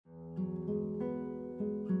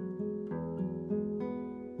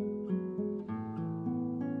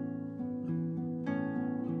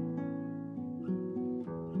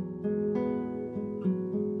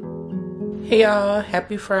Hey y'all,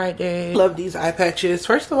 happy Friday. Love these eye patches.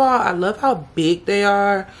 First of all, I love how big they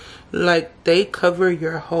are. Like, they cover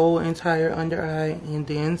your whole entire under eye and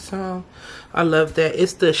then some. I love that.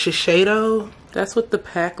 It's the Shiseido. That's what the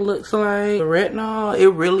pack looks like. The retinol, it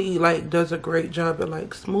really like does a great job at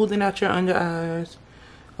like smoothing out your under eyes.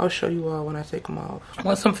 I'll show you all when I take them off.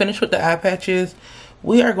 Once I'm finished with the eye patches,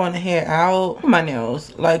 we are going to head out. My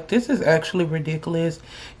nails, like, this is actually ridiculous.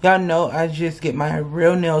 Y'all know I just get my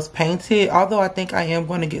real nails painted, although I think I am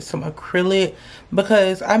going to get some acrylic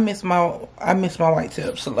because I miss my white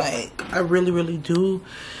tips. Like, I really do.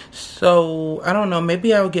 So I don't know,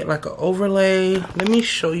 maybe I'll get like an overlay. Let me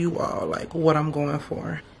show you all like what I'm going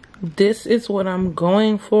for. This is what I'm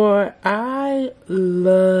going for. I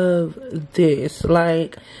love this.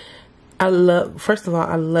 Like, first of all,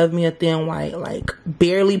 I love me a thin white. Like,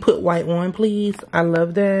 barely put white on, please. I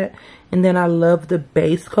love that. And then I love the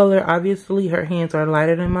base color. Obviously, her hands are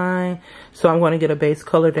lighter than mine, so I'm going to get a base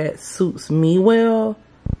color that suits me well.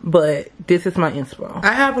 But this is my inspo.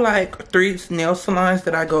 I have like 3 nail salons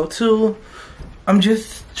that I go to. I'm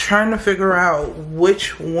just trying to figure out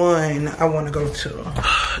which one I want to go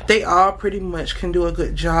to. They all pretty much can do a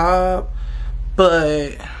good job,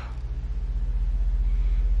 but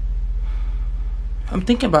I'm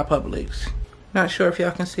thinking about Publix. Not sure if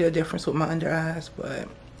y'all can see a difference with my under eyes, but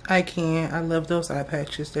I can. I love those eye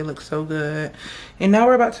patches. They look so good. And now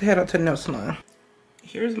we're about to head up to the nail salon.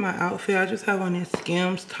 Here's my outfit. I just have on this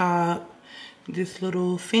Skims top, this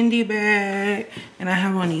little Fendi bag, and I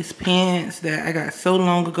have on these pants that I got so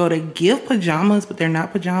long ago to give pajamas, but they're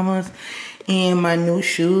not pajamas, and my new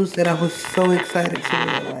shoes that I was so excited to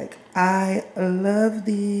wear. Like, I love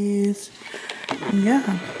these.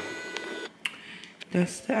 Yeah.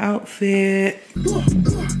 That's the outfit.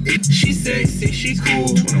 She sexy, she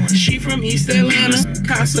cool. She from East Atlanta,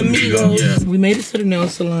 Casamigos. Yeah. We made it to the nail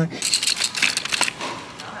salon.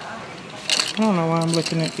 I don't know why I'm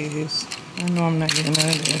looking at these. I know I'm not getting none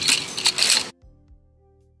of this.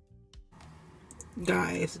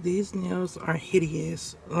 Guys, these nails are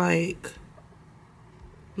hideous. Like,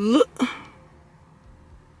 look.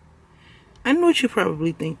 I know what you're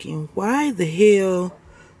probably thinking. Why the hell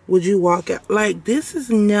would you walk out? Like, this is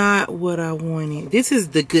not what I wanted. This is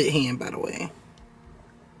the good hand, by the way.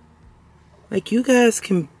 Like, you guys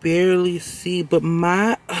can barely see, but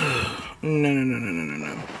my...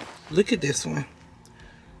 No. Look at this one.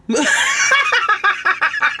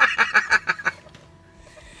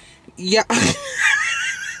 Yeah.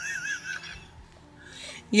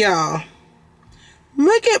 Y'all.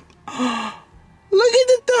 Look at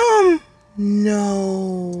the thumb.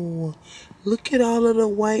 No. Look at all of the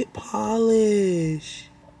white polish.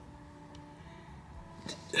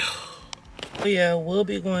 Oh yeah, we'll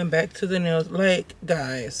be going back to the nails. Like,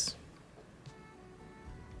 guys,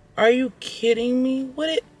 are you kidding me?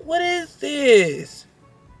 What is this?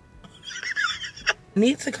 I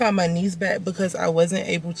need to call my niece back because I wasn't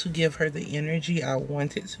able to give her the energy I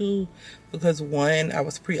wanted to, because 1, I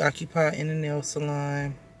was preoccupied in the nail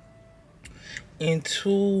salon, and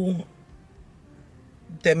 2,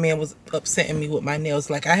 that man was upsetting me with my nails.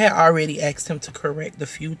 Like, I had already asked him to correct a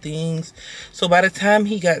few things, so by the time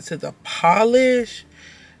he got to the polish,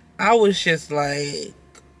 I was just like,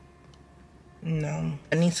 no.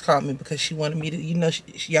 My niece called me because she wanted me to, you know,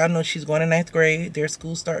 y'all know she's going to 9th grade. Their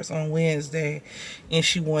school starts on Wednesday, and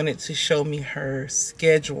she wanted to show me her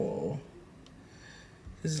schedule.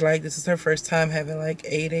 It's like, this is her first time having like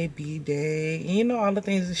A-Day, B-Day, and you know, all the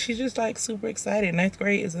things. She's just like super excited. 9th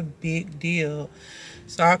grade is a big deal.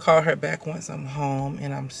 So I'll call her back once I'm home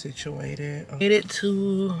and I'm situated. Headed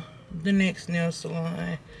to the next nail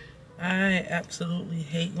salon. I absolutely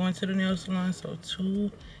hate going to the nail salon, so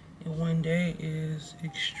 2 in 1 day is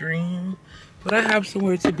extreme. But I have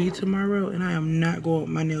somewhere to be tomorrow, and I am not going with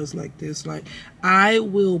my nails like this. Like, I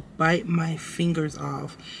will bite my fingers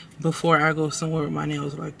off before I go somewhere with my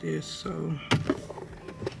nails like this. So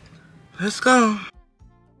let's go.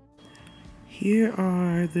 Here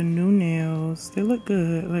are the new nails. They look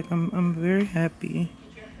good. Like, I'm very happy.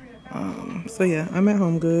 So yeah, I'm at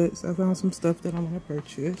Home Goods. I found some stuff that I'm gonna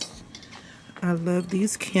purchase. I love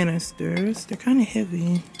these canisters. They're kind of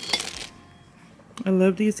heavy. I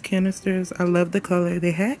love these canisters. I love the color.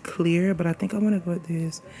 They had clear, but I think I want to go with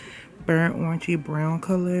this burnt orangey brown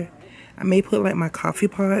color. I may put like my coffee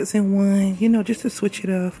pots in one, you know, just to switch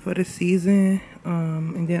it up for the season.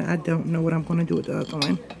 And then I don't know what I'm going to do with the other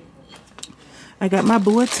one. I got my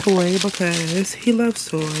boo a toy because he loves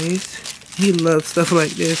toys. He loves stuff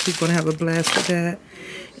like this. He's going to have a blast with that.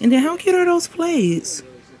 And then how cute are those plates?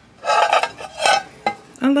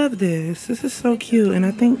 I love this. This is so cute. And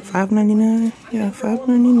I think $5.99. Yeah,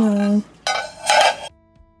 $5.99.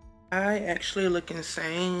 I actually look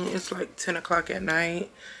insane. It's like 10 o'clock at night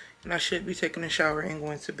and I should be taking a shower and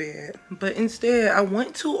going to bed. But instead, I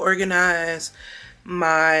want to organize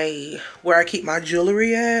where I keep my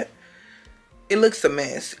jewelry at. It looks a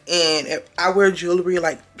mess, and I wear jewelry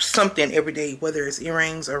like something every day, whether it's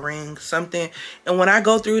earrings or rings, something. And when I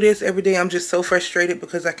go through this every day, I'm just so frustrated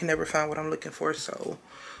because I can never find what I'm looking for. So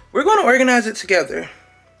we're going to organize it together.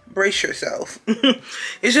 Brace yourself.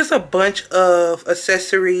 It's just a bunch of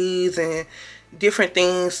accessories and different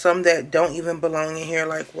things, some that don't even belong in here.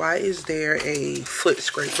 Like, why is there a foot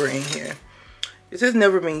scraper in here? This has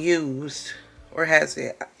never been used, or has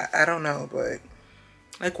it? I don't know, but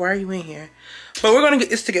like, why are you in here? But we're gonna get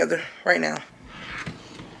this together right now.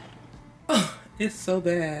 Oh, it's so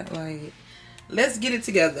bad. Like, let's get it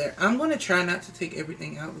together. I'm gonna try not to take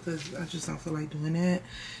everything out because I just don't feel like doing that.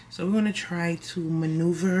 So we're gonna try to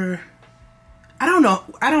maneuver. I don't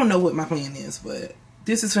know what my plan is, but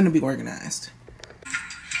this is gonna be organized.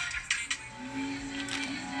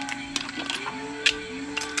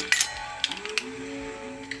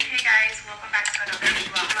 Hey guys, welcome back to another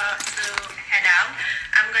vlog. I'm about to head out.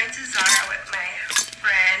 I'm going to Zara with my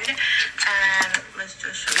friend, and let's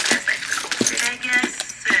just show you guys like the outfit, I guess.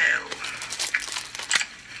 So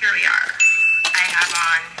here we are. I have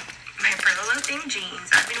on my Pretty Thing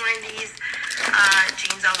jeans. I've been wearing these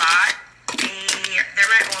jeans a lot. They're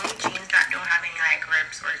my only jeans that don't have any like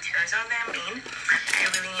rips or tears on them. I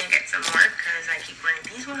really need to get some more because I keep wearing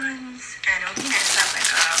these ones, and it would be nice to have like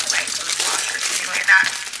a loose wash or something like that.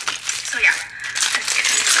 So yeah, let's get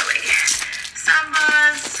into it.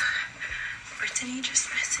 Sambas. Brittany just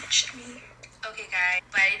messaged me. Okay guys,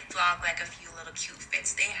 I did vlog like a few little cute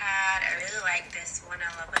fits they had. I really like this one. I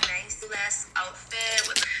love a nice less outfit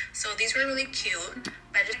with, so these were really cute.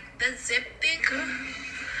 But just the zip thing,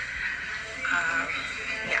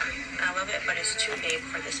 yeah, I love it, but it's too big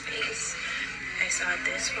for the space. I saw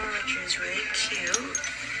this one, which is really cute.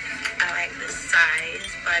 I like the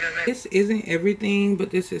size, but I don't know. This isn't everything,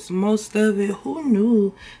 but this is most of it. Who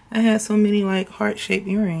knew I had so many like heart-shaped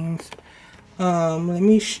earrings? Let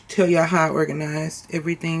me tell y'all how I organized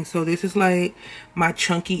everything. So this is like my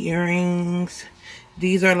chunky earrings.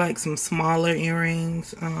 These are like some smaller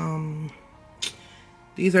earrings.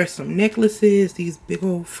 These are some necklaces. These big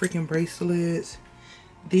old freaking bracelets.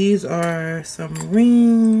 These are some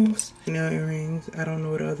rings. Earrings. I don't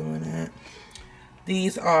know what the other one at.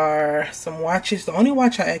 These are some watches. The only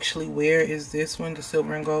watch I actually wear is this one, the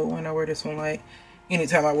silver and gold one. I wear this one like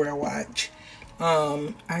anytime I wear a watch.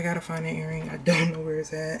 I gotta find an earring. I don't know where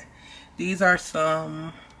it's at. These are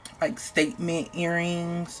some like statement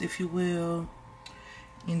earrings, if you will.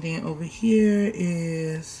 And then over here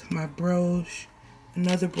is my brooch,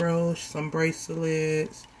 another brooch, some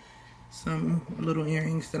bracelets, some little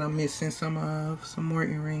earrings that I'm missing some of, some more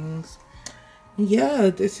earrings. Yeah,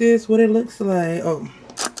 this is what it looks like. Oh,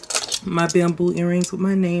 my bamboo earrings with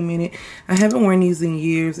my name in it. I haven't worn these in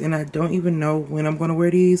years, and I don't even know when I'm gonna wear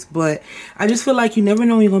these, but I just feel like you never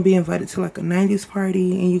know when you're gonna be invited to like a 90s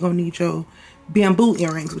party and you're gonna need your bamboo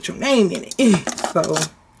earrings with your name in it. So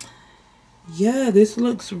yeah, this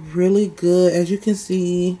looks really good. As you can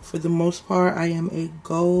see, for the most part, I am a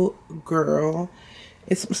gold girl.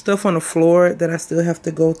 It's some stuff on the floor that I still have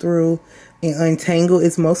to go through and untangle.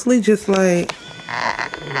 It's mostly just like,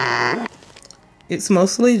 it's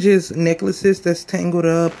mostly just necklaces that's tangled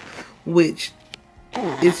up, which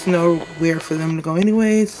it's nowhere for them to go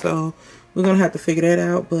anyway. So we're gonna have to figure that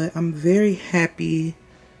out. But I'm very happy.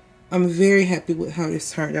 I'm very happy with how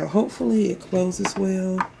this turned out. Hopefully it closes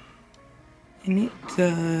well. And it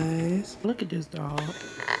does. Look at this dog.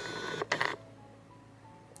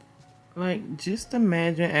 Like, just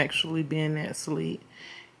imagine actually being that sleep.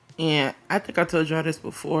 And I think I told y'all this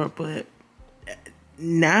before, but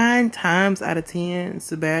 9 times out of 10,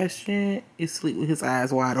 Sebastian is asleep with his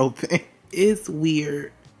eyes wide open. It's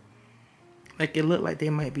weird. Like, it looked like they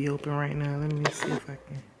might be open right now. Let me see if I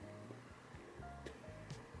can.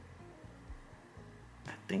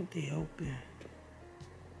 I think they open.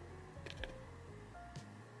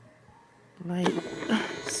 Like,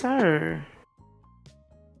 sir.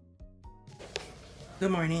 Good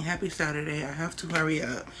morning. Happy Saturday. I have to hurry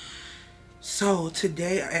up. So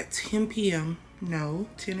today at 10 p.m. No,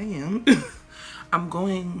 10 a.m. I'm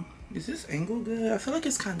going. Is this angle good? I feel like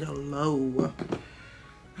it's kind of low.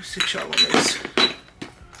 Let's sit y'all on this.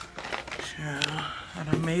 Yeah, and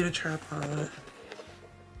I made a tripod.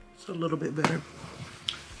 It's a little bit better.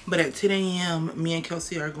 But at 10 a.m., me and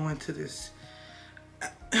Kelsey are going to this.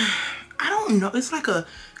 I don't know. It's like a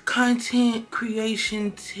content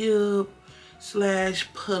creation tip /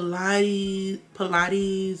 Pilates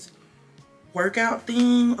workout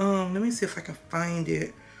thing. Let me see if I can find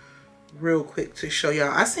it real quick to show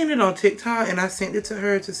y'all. I seen it on TikTok and I sent it to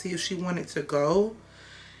her to see if she wanted to go,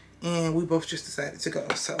 and we both just decided to go.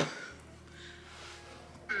 So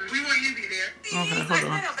we want you to be there. okay, hold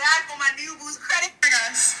on.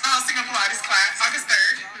 Single Pilates class, August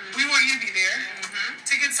 3rd. We want you to be there.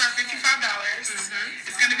 Tickets are $55.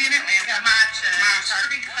 It's going to be in Atlanta. Matcha,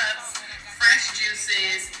 coffee cups, fresh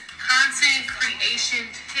juices, content creation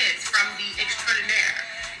tips from the extraordinaire,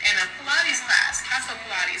 and a Pilates class, Casa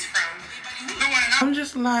Pilates from the one and I'm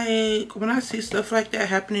just like, when I see stuff like that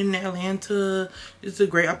happening in Atlanta, it's a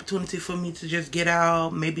great opportunity for me to just get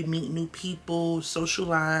out, maybe meet new people,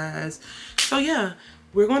 socialize. So yeah,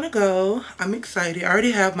 we're gonna go. I'm excited. I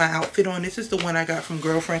already have my outfit on. This is the one I got from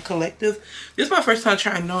Girlfriend Collective. This is my first time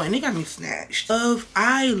trying it on, and it got me snatched.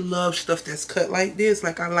 I love stuff that's cut like this.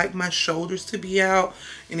 Like, I like my shoulders to be out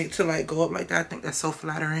and it to like go up like that. I think that's so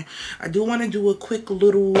flattering. I do want to do a quick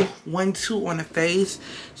little 1-2 on the face,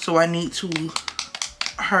 so I need to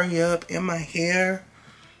hurry up. In my hair,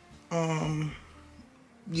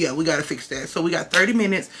 yeah, we gotta fix that. So we got 30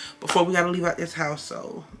 minutes before we gotta leave out this house,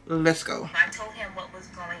 so let's go. I told him what was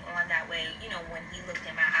going on, that way, you know, when he looked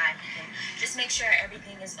in my eye, he can just make sure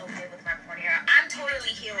everything is okay with my cornea. I'm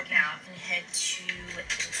totally healed now. And head to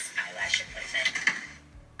this eyelash appointment.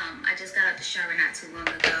 I just got out the shower not too long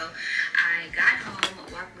ago. I got home,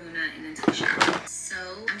 walked Luna, and then took a shower.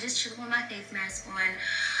 So I'm just chilling with my face mask on.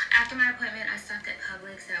 After my appointment, I stopped at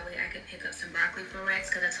Publix. That way I could pick up some broccoli for Rex,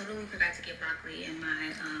 because I totally forgot to get broccoli in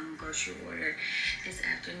my grocery order this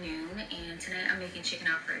afternoon. And tonight I'm making chicken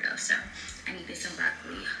Alfredo, so I needed some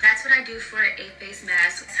broccoli. That's what I do for a face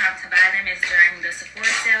mask. Time to buy them is during the Sephora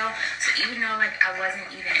sale. So even though like I wasn't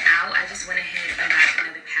even out, I just went ahead and bought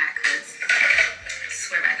another pack, because I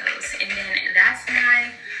swear by those. And then that's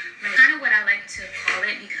my kind of what I like to call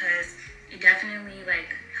it, because it definitely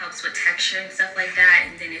like helps with texture and stuff like that,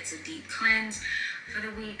 and then it's a deep cleanse for the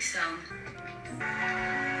week. So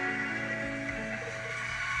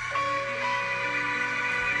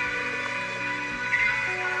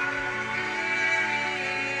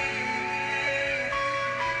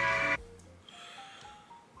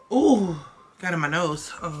ooh, got in my nose.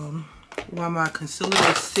 While my concealer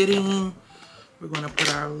is sitting, we're gonna put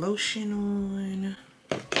our lotion on.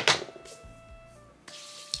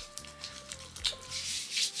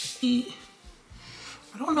 I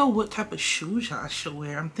don't know what type of shoes I should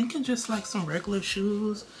wear. I'm thinking just like some regular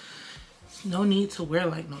shoes. No need to wear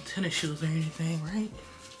like no tennis shoes or anything, right?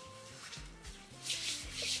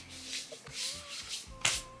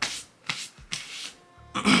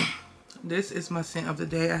 This is my scent of the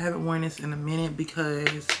day. I haven't worn this in a minute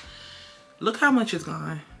because look how much is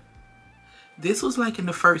gone. This was like in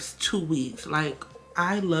the first 2 weeks. Like,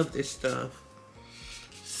 I love this stuff.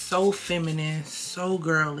 So feminine, so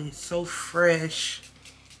girly, so fresh.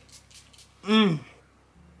 Real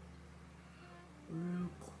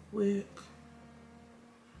quick.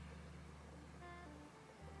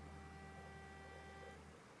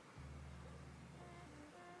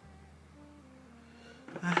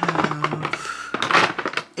 I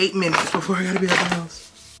have 8 minutes before I gotta be out the house.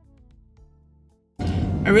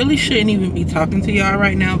 I really shouldn't even be talking to y'all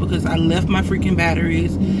right now because I left my freaking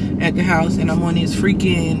batteries at the house and I'm on this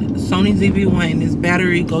freaking Sony ZV-1 and this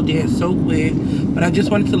battery go dead so quick. But I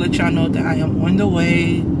just wanted to let y'all know that I am on the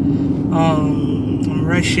way. I'm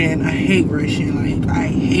rushing. I hate rushing. Like, I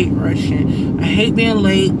hate rushing. I hate being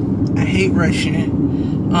late. I hate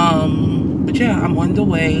rushing. But yeah, I'm on the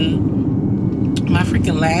way. My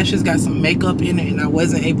freaking lashes got some makeup in it and I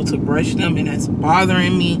wasn't able to brush them, and that's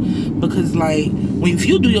bothering me because like if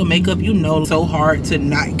you do your makeup, you know it's so hard to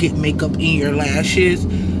not get makeup in your lashes.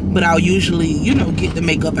 But I'll usually, you know, get the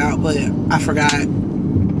makeup out, but I forgot.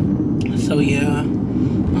 So yeah,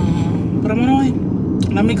 but I'm on the way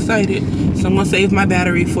and I'm excited. So I'm gonna save my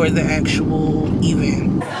battery for the actual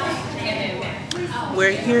event.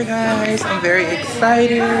 We're here, guys. I'm very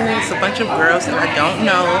excited. It's a bunch of girls that I don't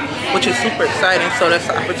know, which is super exciting. So that's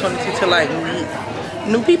the opportunity to like meet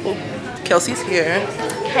new people. Kelsey's here.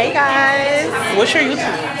 Hey guys. What's your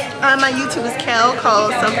YouTube? My YouTube is Kel Cole,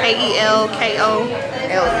 so Kelkole.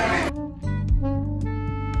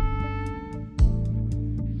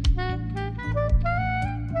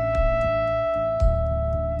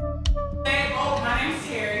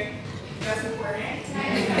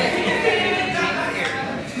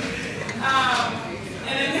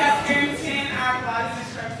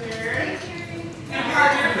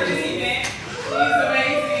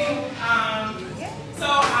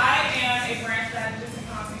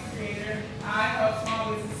 I help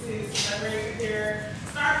small businesses leverage their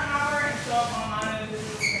start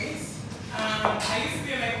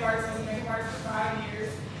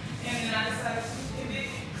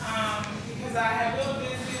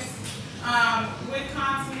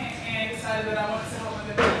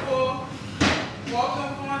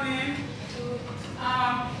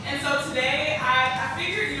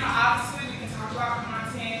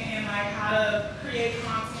how to create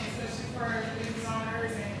content, especially for business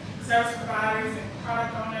owners and service providers and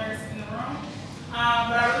product owners in the room.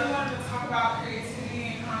 But I really wanted to talk about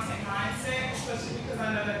creativity and content mindset, especially because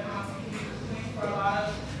I know that content can be fulfilling for a lot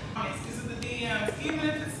of this is the DMs, even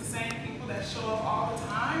if it's the same people that show up all the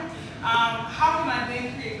time. How can I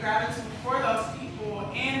then create gratitude for those people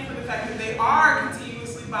and for the fact that they are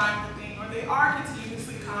continuously buying the thing or they are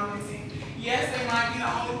continuously commenting? Yes, they might be the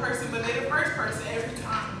only person, but they're the first person every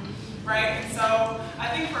time, right? And so I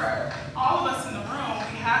think for all of us in the room,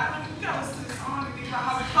 we gotta listen to this song and think about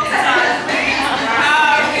how we post our things.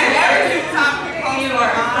 Every single time we post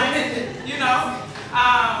online, you know,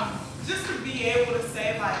 just to be able to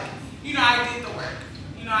say like, you know, I did the work.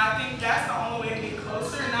 You know, I think that's the only way to get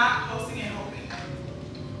closer, not posting and hoping.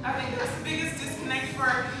 I think that's the biggest disconnect for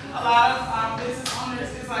a lot of business owners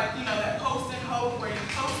is like, you know, that post and hope where you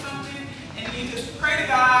post something and you just pray to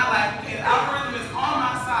God, like, okay, the algorithm is on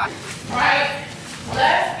my side. Right,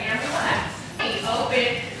 left, and relax.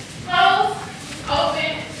 Open, close,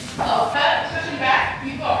 open, close. Pushing back.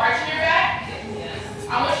 You feel arch in your back.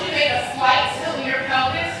 I want you to make a slight tilt in your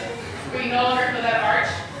pelvis where you no longer feel that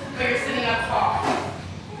arch, but you're sitting up tall.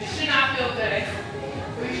 It should not feel good,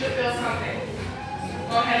 but you should feel something.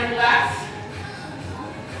 Go ahead and relax,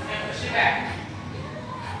 and push it back.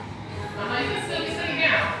 You can still be sitting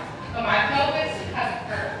down, but my pelvis has a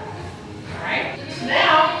curve. Alright?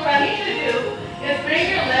 Now, what I need you to do is bring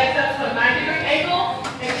your legs up to a 90-degree angle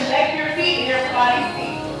and connect your feet and your body's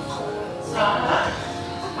feet.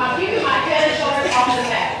 I'm keeping my head and shoulders off the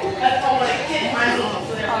mat. That's why I want to kick my knees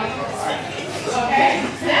so they're facing apart. Okay?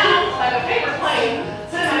 Now, like a paper plane,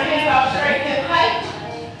 send my hands out straight, hip height.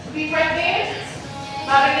 Deep breath in.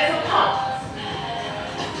 Now to get some pump.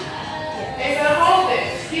 Ain't gonna hold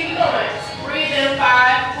this. Keep it going. Breathe in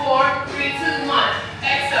 5, 4, 3, 2, 1.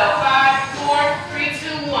 Exhale 5, 4,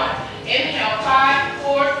 3, 2, 1. Inhale 5,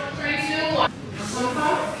 4, 3, 2, 1.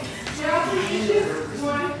 Down 3 inches.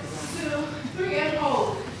 1, 2, 3, and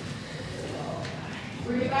hold.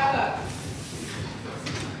 Bring it back up.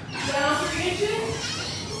 Down 3 inches.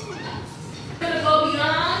 You're gonna go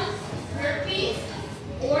beyond your feet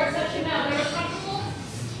or touch your mat whenever comfortable.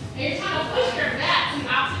 And you're trying to push your back in the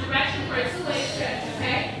opposite direction for a two-way stretch,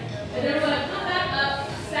 okay? And then we're going to come back up,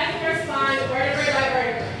 stacking your spine, vertebrae by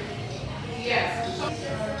vertebrae. Yes. Push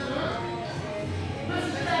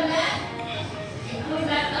to that mat, and come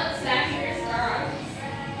back up, stacking your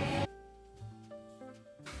spine.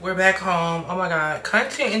 We're back home. Oh my god,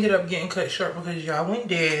 content ended up getting cut short because y'all went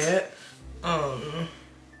dead.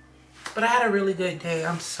 But I had a really good day.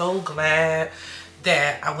 I'm so glad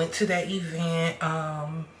that I went to that event.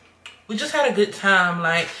 We just had a good time.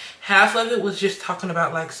 Like, half of it was just talking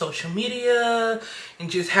about like social media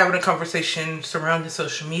and just having a conversation surrounding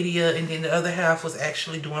social media, and then the other half was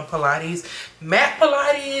actually doing Pilates. Mat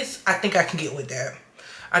Pilates, I think I can get with that.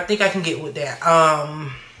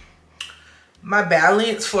 My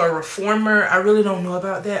balance for a reformer, I really don't know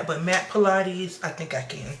about that, but mat Pilates, I think I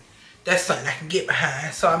can. That's something I can get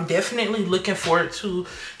behind. So I'm definitely looking forward to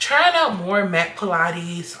trying out more mat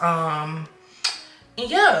Pilates. And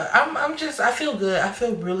yeah, I feel good. I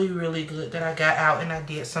feel really, really good that I got out and I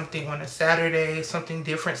did something on a Saturday, something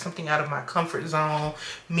different, something out of my comfort zone,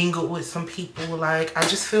 mingled with some people. Like, I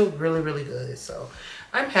just feel really, really good. So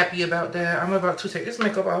I'm happy about that. I'm about to take this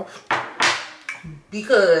makeup off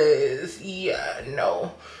because, yeah,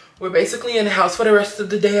 no. We're basically in the house for the rest of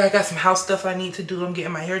the day. I got some house stuff I need to do. I'm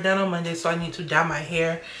getting my hair done on Monday, so I need to dye my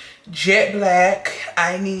hair jet black.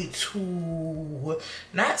 I need to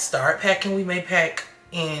not start packing. We may pack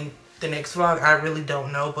in the next vlog. I really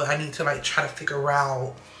don't know, but I need to like try to figure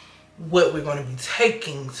out what we're going to be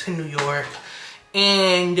taking to New York.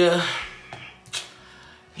 And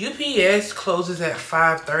UPS closes at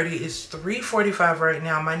 5:30. It's 3:45 right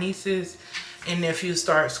now. My nieces and nephews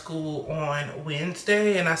start school on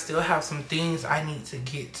Wednesday, and I still have some things I need to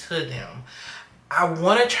get to them. I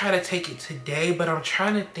want to try to take it today, but I'm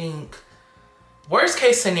trying to think, worst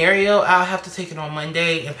case scenario, I'll have to take it on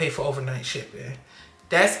Monday and pay for overnight shipping.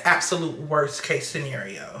 That's absolute worst case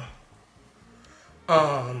scenario.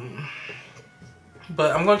 But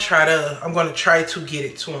I'm gonna try to get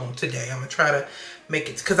it to them today. I'm gonna try to make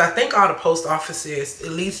it, because I think all the post offices,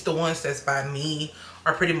 at least the ones that's by me,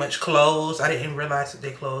 are pretty much closed. I didn't realize that they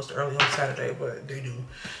closed early on Saturday, but they do.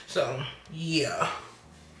 So yeah,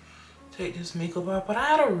 take this makeup off. But I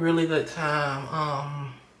had a really good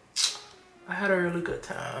time.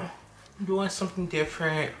 Doing something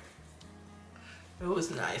different. It was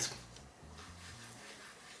nice.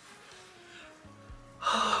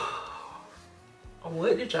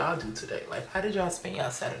 What did y'all do today? Like, how did y'all spend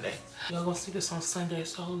y'all Saturday? Y'all gonna see this on Sunday,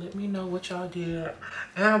 so let me know what y'all did.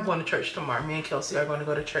 And I'm going to church tomorrow. Me and Kelsey are going to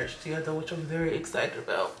go to church together, which I'm very excited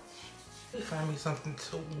about. Let me find me something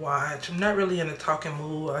to watch. I'm not really in a talking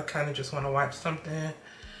mood. I kind of just want to watch something.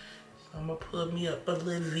 So I'm gonna pull me up a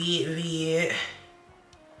little vid.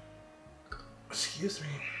 Excuse me.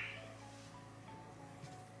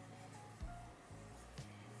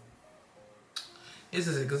 This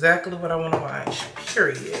is exactly what I want to watch,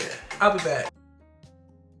 period. I'll be back.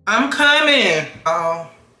 I'm coming.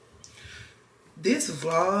 This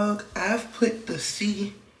vlog, I've put the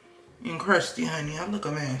C in crusty, honey. I look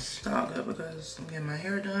a mess. It's all good because I'm getting my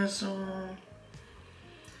hair done soon.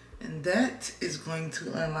 And that is going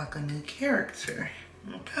to unlock a new character,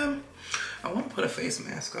 okay? I want to put a face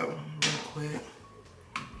mask on real quick.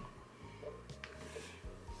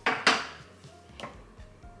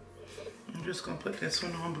 I'm just gonna put this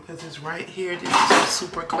one on because it's right here. This is a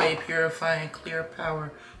Super Clay Purifying Clear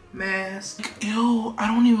Power Mask. Ew, I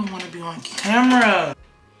don't even want to be on camera.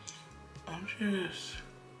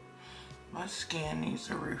 My skin needs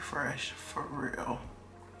a refresh for real.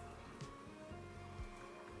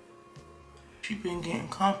 She's been getting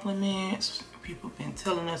compliments. People been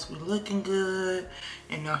telling us we're looking good.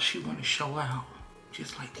 And now she want to show out.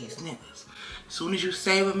 Just like these niggas. As soon as you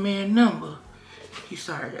save a man number, he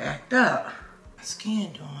started to act up. My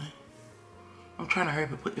skin doing. I'm trying to hurry up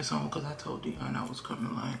and put this on because I told Dion I was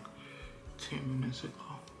coming like 10 minutes ago.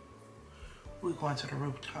 We're going to the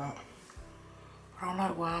rooftop. But I don't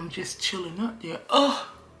like why I'm just chilling up there.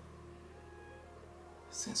 Oh!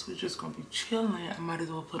 Since we're just gonna be chilling, I might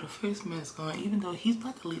as well put a face mask on, even though he's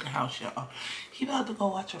about to leave the house, y'all. He about to go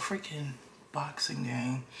watch a freaking boxing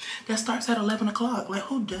game that starts at 11 o'clock. Like,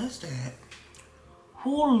 who does that?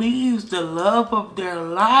 Who leaves the love of their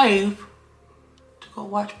life to go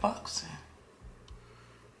watch boxing?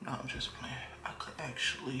 No, I'm just playing. I could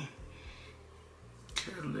actually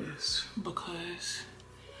care less because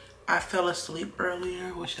I fell asleep earlier,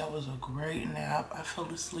 which that was a great nap. I fell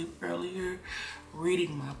asleep earlier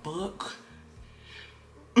reading my book.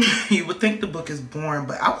 You would think the book is boring,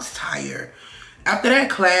 but I was tired. After that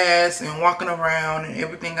class and walking around and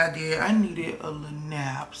everything I did, I needed a little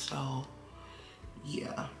nap, so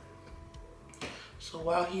yeah. So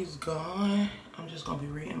while he's gone, I'm just gonna be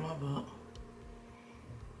reading my book.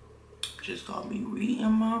 Just gonna be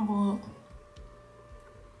reading my book.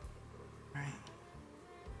 Right.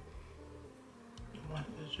 What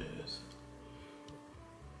is this?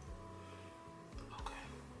 Okay.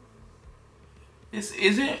 This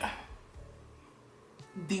isn't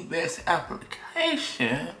the best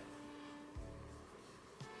application,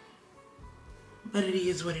 but it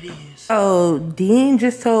is what it is. Oh, Dean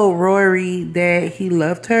just told Rory that he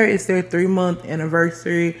loved her. It's their 3-month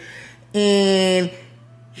anniversary. And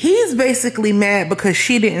he's basically mad because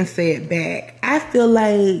she didn't say it back. I feel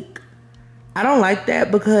like I don't like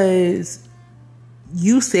that because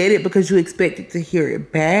you said it because you expected to hear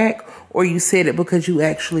it back, or you said it because you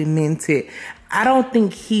actually meant it. I don't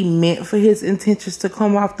think he meant for his intentions to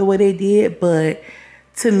come off the way they did, but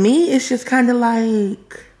to me, it's just kind of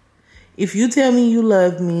like, if you tell me you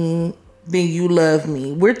love me, then you love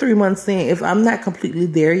me. We're 3 months in. If I'm not completely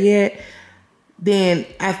there yet, then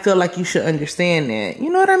I feel like you should understand that. You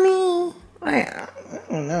know what I mean? Like, I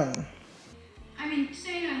don't know. I mean,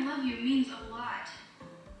 saying I love you means a lot.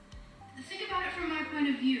 Think about it from my point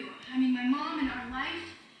of view. I mean, my mom and our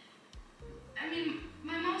life. I mean,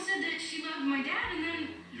 my mom said that she loved my dad, and then...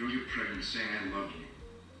 You're pregnant saying I love you.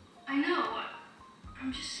 I know.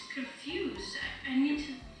 I'm just confused. I need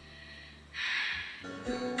to...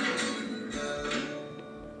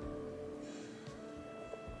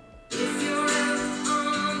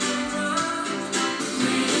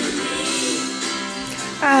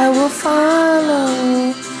 I will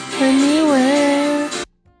follow anywhere.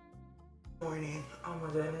 Morning. Oh my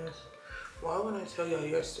goodness. Why would I tell y'all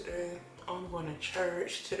yesterday? I'm going to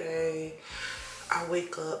church today. I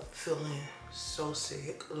wake up feeling so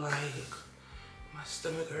sick. Like, my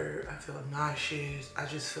stomach hurt. I feel nauseous. I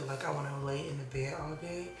just feel like I want to lay in the bed all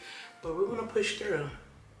day. But we're going to push through.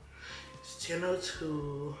 It's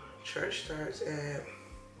 10:02. Church starts at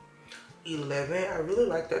 11. I really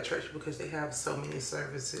like that church because they have so many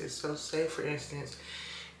services. So say for instance,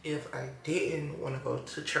 if I didn't want to go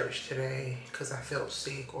to church today because I felt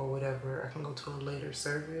sick or whatever, I can go to a later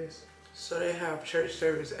service. So they have church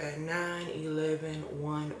service at 9, 11,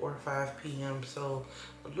 1, or 5 p.m. So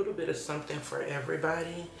a little bit of something for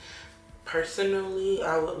everybody. Personally,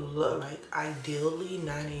 I would look like ideally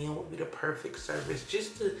 9 a.m. would be the perfect service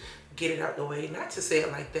just to get it out the way. Not to say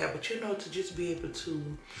it like that, but you know, to just be able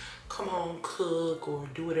to come on, cook or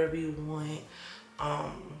do whatever you want.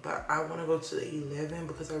 But I want to go to the 11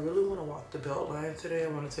 because I really want to walk the belt line today. I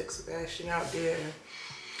want to take Sebastian out there.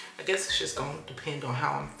 I guess it's just going to depend on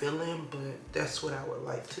how I'm feeling, but that's what I would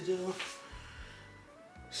like to do.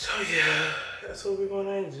 So yeah, that's what we're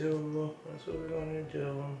gonna do. That's what we're gonna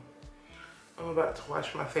do. I'm about to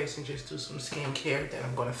wash my face and just do some skincare. Then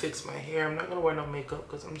I'm gonna fix my hair. I'm not gonna wear no makeup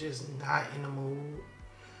because I'm just not in the mood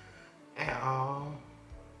at all.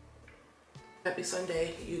 Happy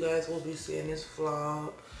Sunday. You guys will be seeing this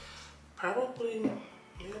vlog probably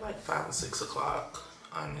maybe like 5 or 6 o'clock,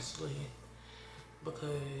 honestly,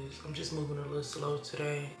 because I'm just moving a little slow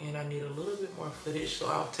today and I need a little bit more footage, so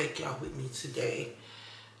I'll take y'all with me today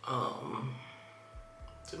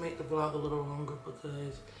to make the vlog a little longer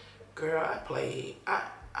because girl, I played. I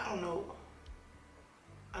don't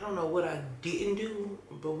know what I didn't do,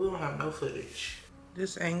 but we don't have no footage.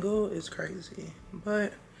 This angle is crazy,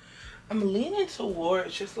 but I'm leaning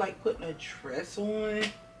towards just like putting a dress on.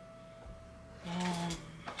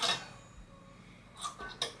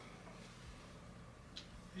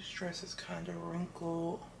 This dress is kind of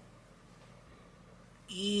wrinkled.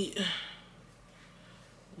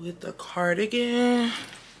 With the cardigan.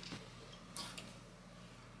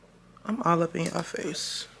 I'm all up in your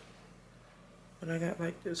face. But I got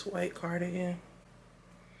like this white cardigan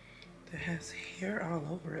that has hair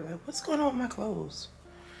all over it. Like, what's going on with my clothes?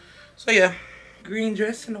 So yeah, green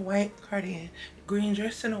dress and a white cardigan. Green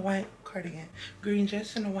dress and a white cardigan. Green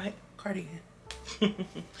dress and a white cardigan.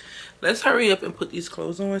 Let's hurry up and put these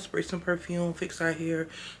clothes on, spray some perfume, fix our hair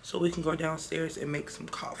so we can go downstairs and make some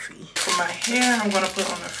coffee. For my hair, I'm gonna put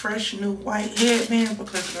on a fresh new white headband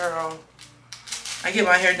because girl, I get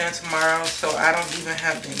my hair done tomorrow, so I don't even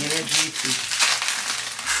have the energy to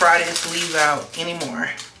fry this weave out anymore.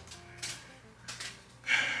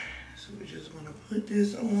 So we're just gonna put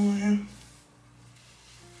this on.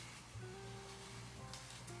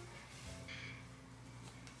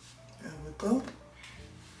 There we go.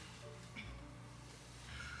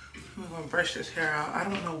 I'm gonna brush this hair out. I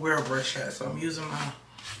don't know where a brush at, so I'm using my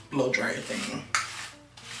blow dryer thing.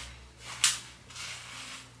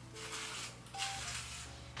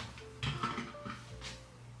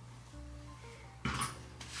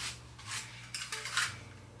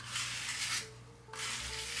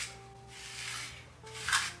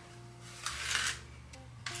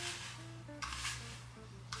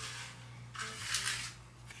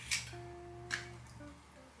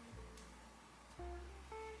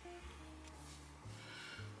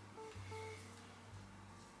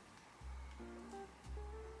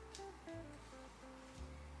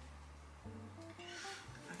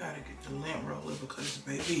 I gotta get the lint roller because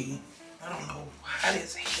baby, I don't know how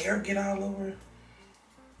this hair get all over.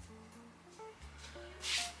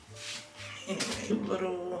 Anyway, I'm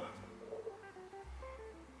gonna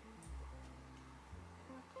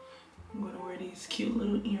wear these cute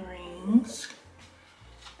little earrings.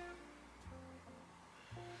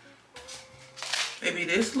 Baby,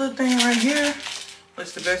 this little thing right here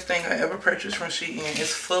was the best thing I ever purchased from Shein.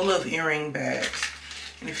 It's full of earring bags.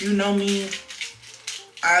 And if you know me,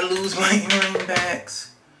 I lose my earring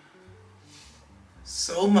bags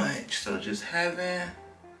so much. So just having a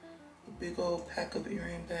big old pack of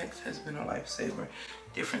earring bags has been a lifesaver.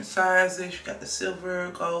 Different sizes. You got the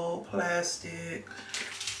silver, gold, plastic.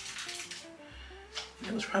 And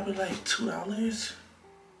it was probably like $2.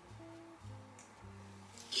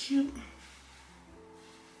 Cute.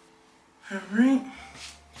 Alright.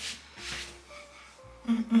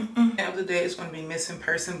 Of the day is going to be Missing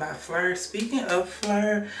Person by Fleur. Speaking of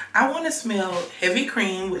Fleur, I want to smell Heavy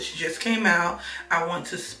Cream, which just came out. I want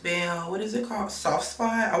to smell, what is it called? Soft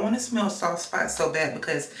Spot. I want to smell Soft Spot so bad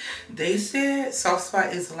because they said Soft Spot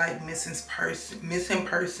is like Missing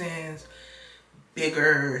Person's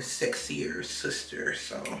bigger, sexier sister.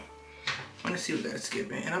 So I want to see what that's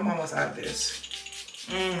giving. And I'm almost out of this.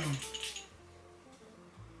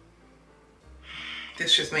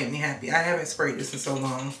 This just made me happy. I haven't sprayed this in so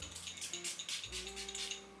long.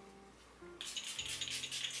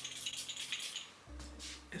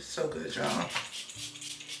 It's so good, y'all.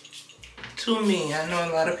 To me, I know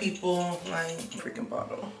a lot of people like freaking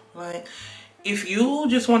bottle. Like, if you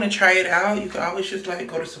just want to try it out, you can always just like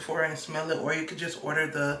go to Sephora and smell it, or you could just order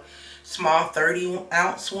the small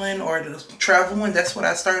 30-ounce one or the travel one. That's what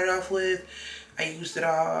I started off with. I used it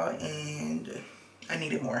all and I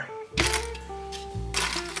needed more.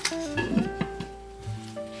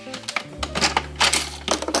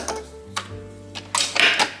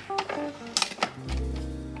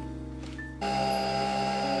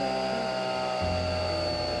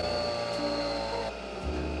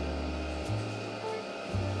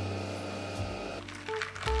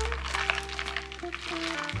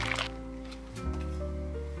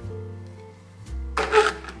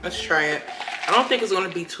 Let's try it. I don't think it's gonna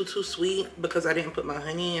be too sweet because I didn't put my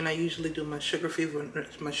honey in. I usually do my sugar-free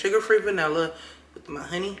vanilla with my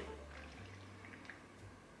honey.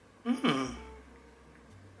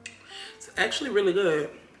 It's actually really good.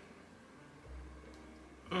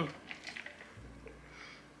 And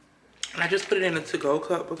I just put it in a to-go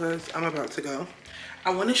cup because I'm about to go. I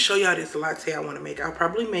want to show y'all this latte I want to make. I'll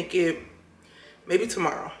probably make it maybe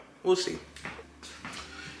tomorrow. We'll see.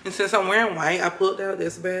 And since I'm wearing white, I pulled out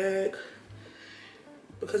this bag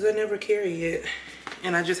because I never carry it.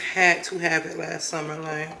 And I just had to have it last summer.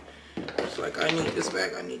 Like, it's like, I need this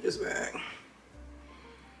bag, I need this bag.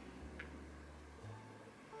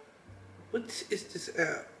 What is this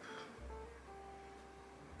app?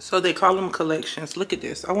 So they call them collections. Look at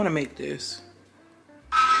this. I want to make this.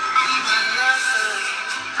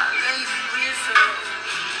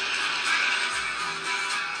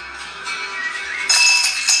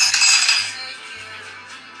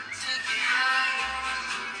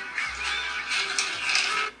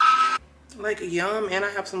 Like yum, and I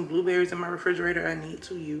have some blueberries in my refrigerator I need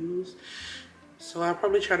to use. So I'll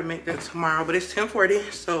probably try to make that tomorrow, but it's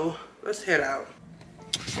 10:40, so let's head out.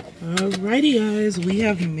 Alrighty guys, we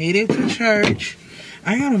have made it to church.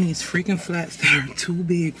 I got on these freaking flats that are too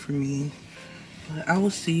big for me. But I will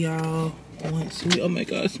see y'all once we, oh my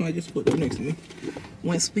god, somebody just put up next to me.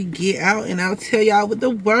 Once we get out, and I'll tell y'all what the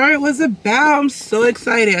word was about. I'm so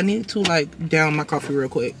excited. I need to like down my coffee real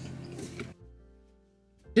quick.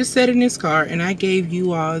 Just sat in this car and I gave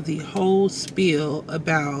you all the whole spiel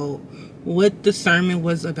about what the sermon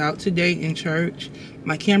was about today in church.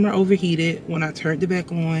 My camera overheated. When I turned it back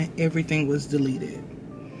on, everything was deleted.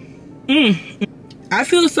 I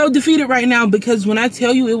feel so defeated right now because when I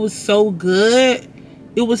tell you it was so good,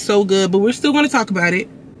 it was so good. But we're still going to talk about it.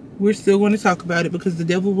 We're still going to talk about it because the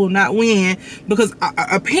devil will not win, because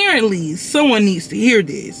apparently someone needs to hear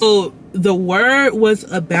this. So the word was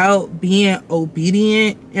about being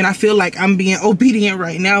obedient, and I feel like I'm being obedient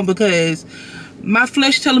right now because my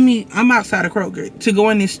flesh telling me I'm outside of Kroger to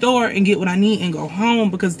go in this store and get what I need and go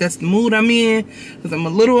home because that's the mood I'm in, because I'm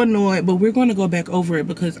a little annoyed. But we're going to go back over it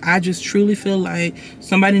because I just truly feel like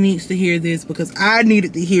somebody needs to hear this because I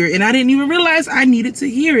needed to hear it and I didn't even realize I needed to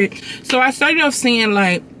hear it. So I started off saying,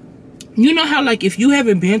 like, you know how like if you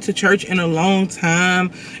haven't been to church in a long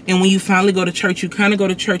time and when you finally go to church, you kind of go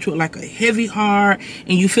to church with like a heavy heart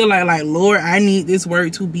and you feel like Lord, I need this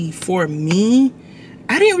word to be for me.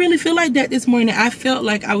 I didn't really feel like that this morning. I felt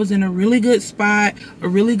like I was in a really good spot, a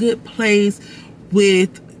really good place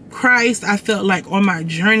with Christ. I felt like on my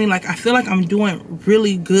journey, like I feel like I'm doing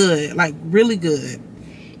really good, like really good.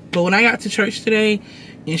 But when I got to church today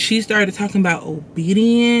and she started talking about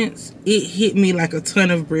obedience, it hit me like a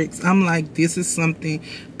ton of bricks. I'm like, this is something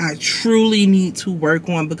I truly need to work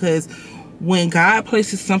on, because when God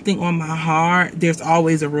places something on my heart, there's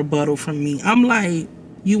always a rebuttal from me. I'm like,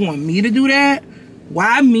 you want me to do that?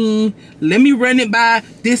 Why me? Let me run it by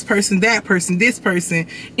this person, that person, this person.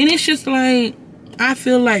 And it's just like, I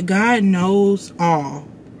feel like God knows all.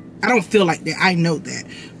 I don't feel like that. I know that.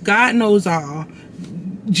 God knows all.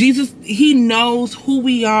 Jesus, he knows who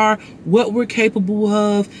we are, what we're capable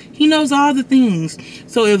of. He knows all the things.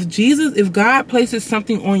 So if God places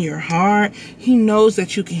something on your heart, he knows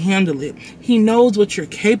that you can handle it. He knows what you're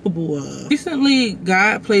capable of. Recently,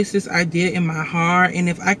 God placed this idea in my heart, and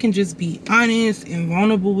if I can just be honest and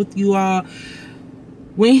vulnerable with you all,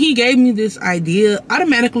 when he gave me this idea,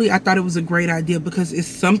 automatically I thought it was a great idea because it's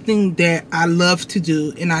something that I love to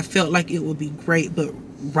do and I felt like it would be great. But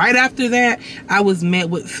right after that, I was met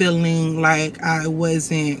with feeling like I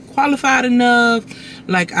wasn't qualified enough,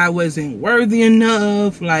 like I wasn't worthy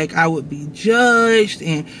enough, like I would be judged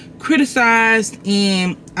and criticized.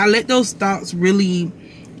 And I let those thoughts really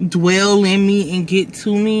dwell in me and get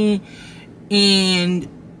to me. And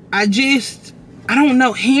I don't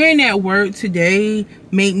know, hearing that word today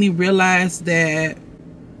made me realize that,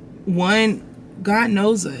 one, God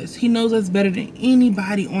knows us. He knows us better than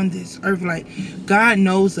anybody on this earth. Like, God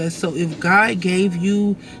knows us. So if God gave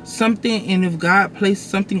you something and if God placed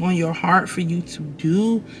something on your heart for you to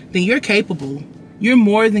do, then you're capable. You're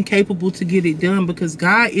more than capable to get it done, because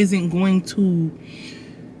God isn't going to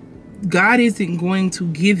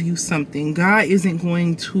give you something. God isn't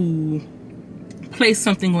going to place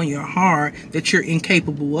something on your heart that you're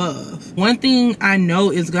incapable of. One thing I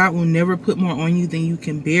know is God will never put more on you than you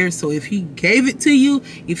can bear. So if he gave it to you,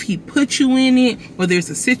 if he put you in it, or there's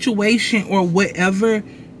a situation or whatever,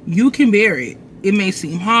 you can bear it. It may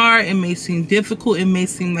seem hard, it may seem difficult, it may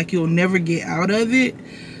seem like you'll never get out of it,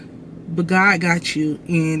 but God got you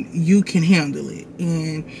and you can handle it.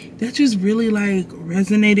 And that just really like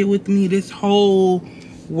resonated with me, this whole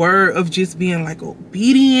word of just being like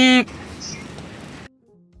obedient.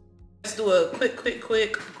 Let's do a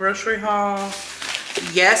quick grocery haul.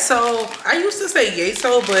 Yasso, I used to say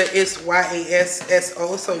Yasso, but it's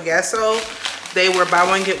YASSO, so Yasso. They were buy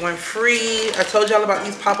one get one free. I told y'all about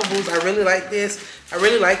these poppables. I really like this. I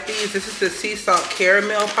really like these. This is the sea salt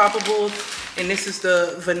caramel poppables, and this is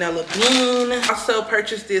the vanilla bean. Also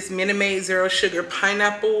purchased this Minute Maid Zero Sugar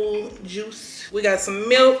pineapple juice. We got some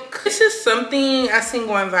milk. This is something I seen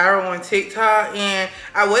going viral on TikTok, and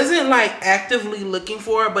I wasn't like actively looking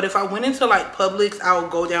for it, but if I went into like Publix, I would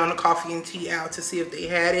go down to coffee and tea out to see if they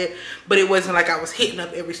had it, but it wasn't like I was hitting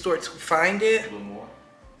up every store to find it. A little more.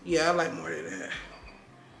 Yeah, I like more than that.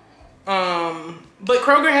 But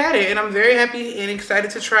Kroger had it, and I'm very happy and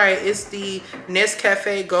excited to try it. It's the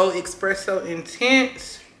Nescafe Gold Espresso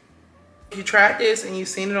Intense. If you tried this and you've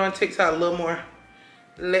seen it on TikTok a little more,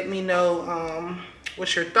 let me know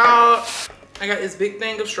what's your thoughts. I got this big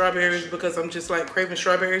thing of strawberries because I'm just like craving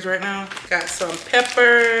strawberries right now. Got some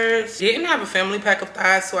peppers. Didn't have a family pack of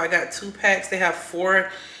thighs, so I got 2 packs. They have 4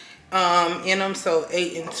 in them, so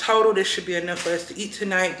 8 in total. This should be enough for us to eat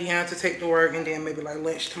tonight. Deanna to take to work, and then maybe like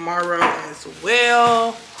lunch tomorrow as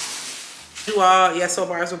well. Do all Yasso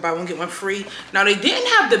bars with buy one get one free. Now they didn't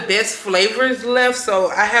have the best flavors left, so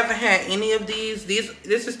I haven't had any of these.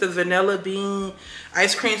 This is the vanilla bean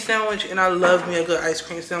ice cream sandwich, and I love me a good ice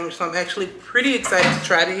cream sandwich, so I'm actually pretty excited to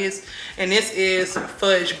try this. And this is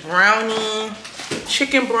fudge brownie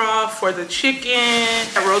chicken broth for the chicken.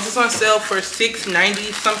 That roses on sale for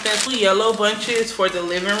 $6.90 something. 2 yellow bunches for the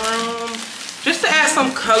living room, just to add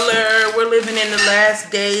some color. We're living in the last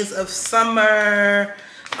days of summer,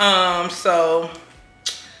 so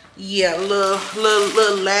yeah,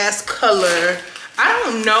 little last color. I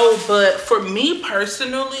don't know, but for me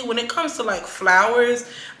personally, when it comes to like flowers,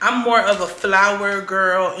 I'm more of a flower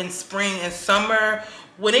girl in spring and summer.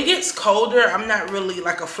 When it gets colder, I'm not really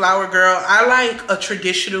like a flower girl. I like a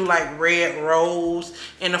traditional like red rose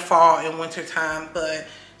in the fall and winter time, but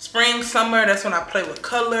spring, summer, that's when I play with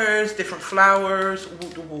colors, different flowers.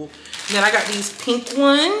 And then I got these pink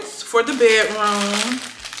ones for the bedroom.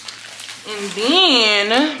 And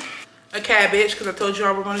then a cabbage, because I told you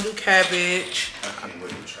all we're gonna do cabbage. I can't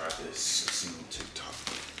wait to try this. It's on TikTok.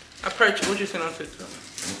 I purchased, what you seen on TikTok?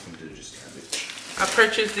 Nothing to do, just cabbage. I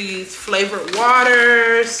purchased these flavored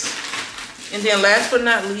waters. And then last but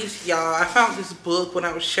not least, y'all, I found this book when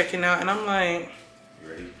I was checking out, and I'm like, you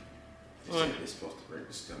ready? What? It's supposed to break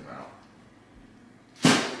this gum out.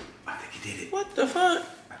 I think he did it. What the fuck?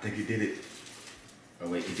 I think he did it. Oh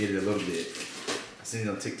wait, he did it a little bit. I seen it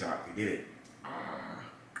on TikTok. He did it.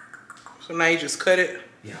 So now you just cut it?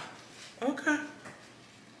 Yeah. Okay.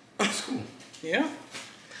 That's cool. Yeah.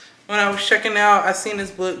 When I was checking out, I seen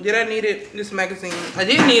this book. Did I need it? This magazine. I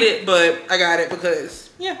didn't need it, but I got it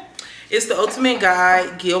because, yeah. It's The Ultimate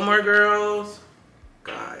Guide, Gilmore Girls.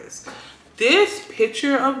 Guys, this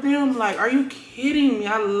picture of them, like, are you kidding me?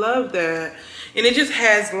 I love that. And it just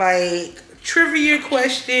has, like, trivia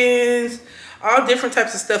questions, all different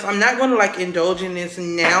types of stuff. I'm not going to like indulge in this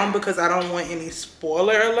now because I don't want any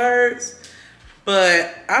spoiler alerts,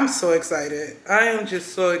 but I'm so excited. I am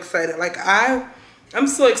just so excited. Like I'm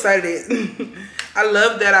so excited. I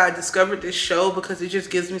love that I discovered this show because it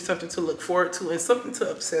just gives me something to look forward to and something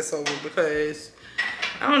to obsess over, because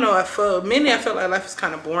I don't know, I felt like life was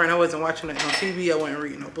kind of boring. I wasn't watching it on TV. I wasn't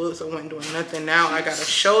reading no books. I wasn't doing nothing. Now I got a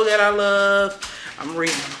show that I love. I'm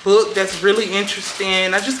reading a book that's really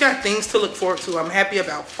interesting. I just got things to look forward to. I'm happy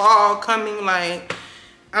about fall coming. Like,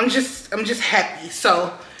 I'm just happy.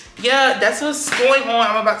 So yeah, that's what's going on.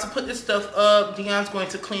 I'm about to put this stuff up. Dion's going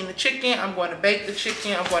to clean the chicken. I'm going to bake the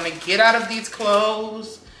chicken. I'm going to get out of these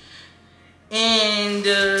clothes. And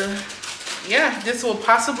yeah, this will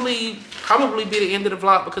probably be the end of the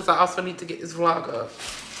vlog because I also need to get this vlog up.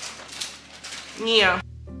 Yeah.